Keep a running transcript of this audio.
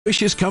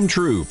Wishes come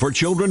true for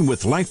children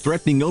with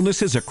life-threatening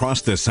illnesses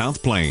across the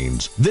South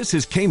Plains. This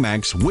is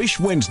KMAC's Wish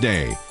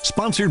Wednesday,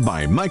 sponsored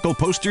by Michael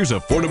Poster's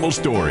Affordable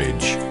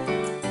Storage.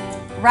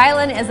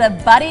 Rylan is a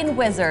budding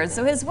wizard,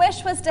 so his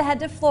wish was to head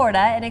to Florida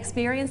and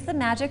experience the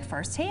magic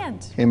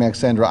firsthand. KMAC's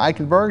Sandra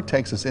Eichenberg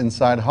takes us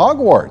inside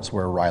Hogwarts,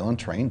 where Rylan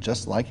trained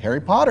just like Harry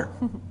Potter.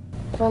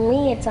 For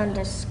me, it's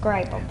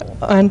undescribable.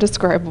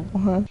 Undescribable,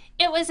 huh?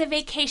 It was a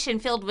vacation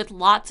filled with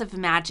lots of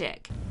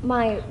magic.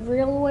 My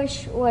real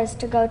wish was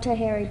to go to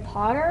Harry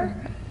Potter,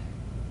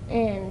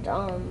 and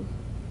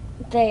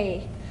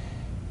they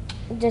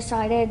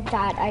decided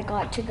that I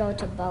got to go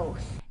to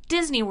both.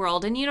 Disney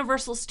World and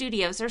Universal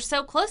Studios are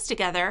so close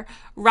together,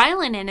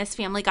 Rylan and his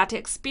family got to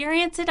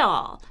experience it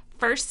all.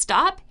 First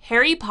stop,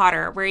 Harry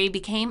Potter, where he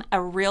became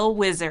a real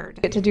wizard.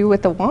 What to do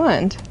with the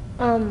wand?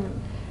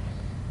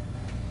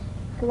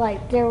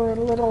 Like there were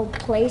little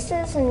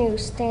places, and you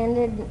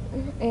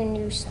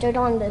stood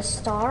on the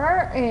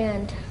star,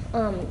 and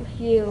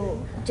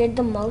you did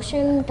the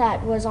motion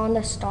that was on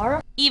the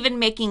star. Even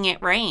making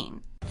it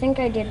rain. I think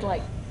I did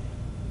like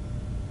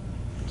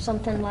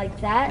something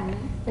like that,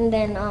 and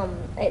then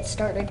it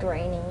started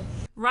raining.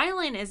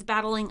 Rylan is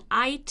battling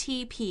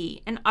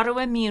ITP, an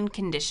autoimmune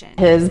condition.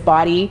 His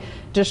body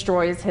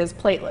destroys his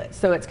platelets,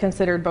 so it's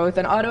considered both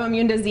an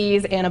autoimmune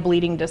disease and a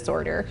bleeding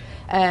disorder.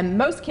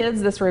 Most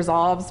kids, this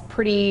resolves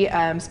pretty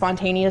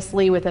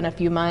spontaneously within a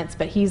few months,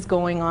 but he's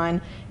going on,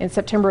 in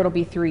September it'll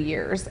be 3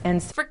 years.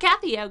 And for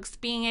Kathy Oakes,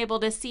 being able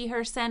to see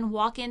her son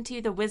walk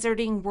into the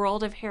wizarding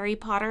world of Harry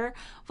Potter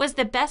was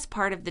the best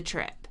part of the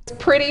trip. It's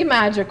pretty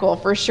magical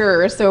for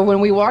sure. So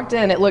when we walked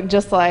in, it looked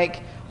just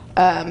like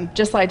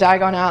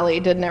Diagon Alley,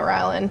 didn't it,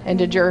 Rylan? And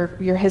did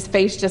his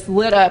face just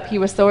lit up? He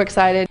was so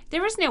excited.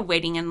 There was no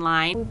waiting in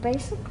line. We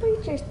basically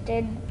just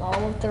did all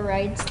of the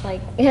rides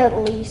like at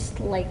least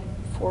like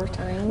 4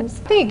 times.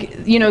 I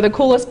think, the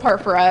coolest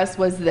part for us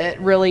was that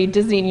really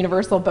Disney and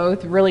Universal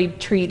both really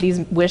treat these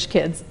Wish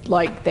kids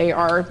like they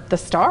are the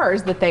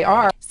stars that they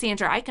are.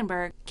 Sandra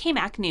Eichenberg,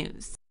 KMAC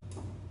News.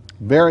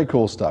 Very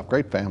cool stuff.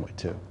 Great family,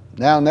 too.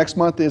 Now, next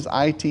month is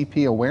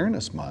ITP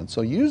Awareness Month,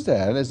 so use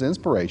that as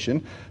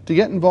inspiration to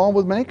get involved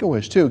with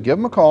Make-A-Wish, too. Give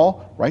them a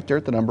call right there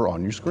at the number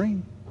on your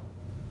screen.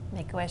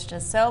 Make-A-Wish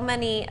does so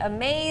many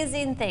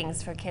amazing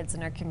things for kids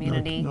in our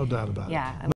community. No doubt about it. Yeah.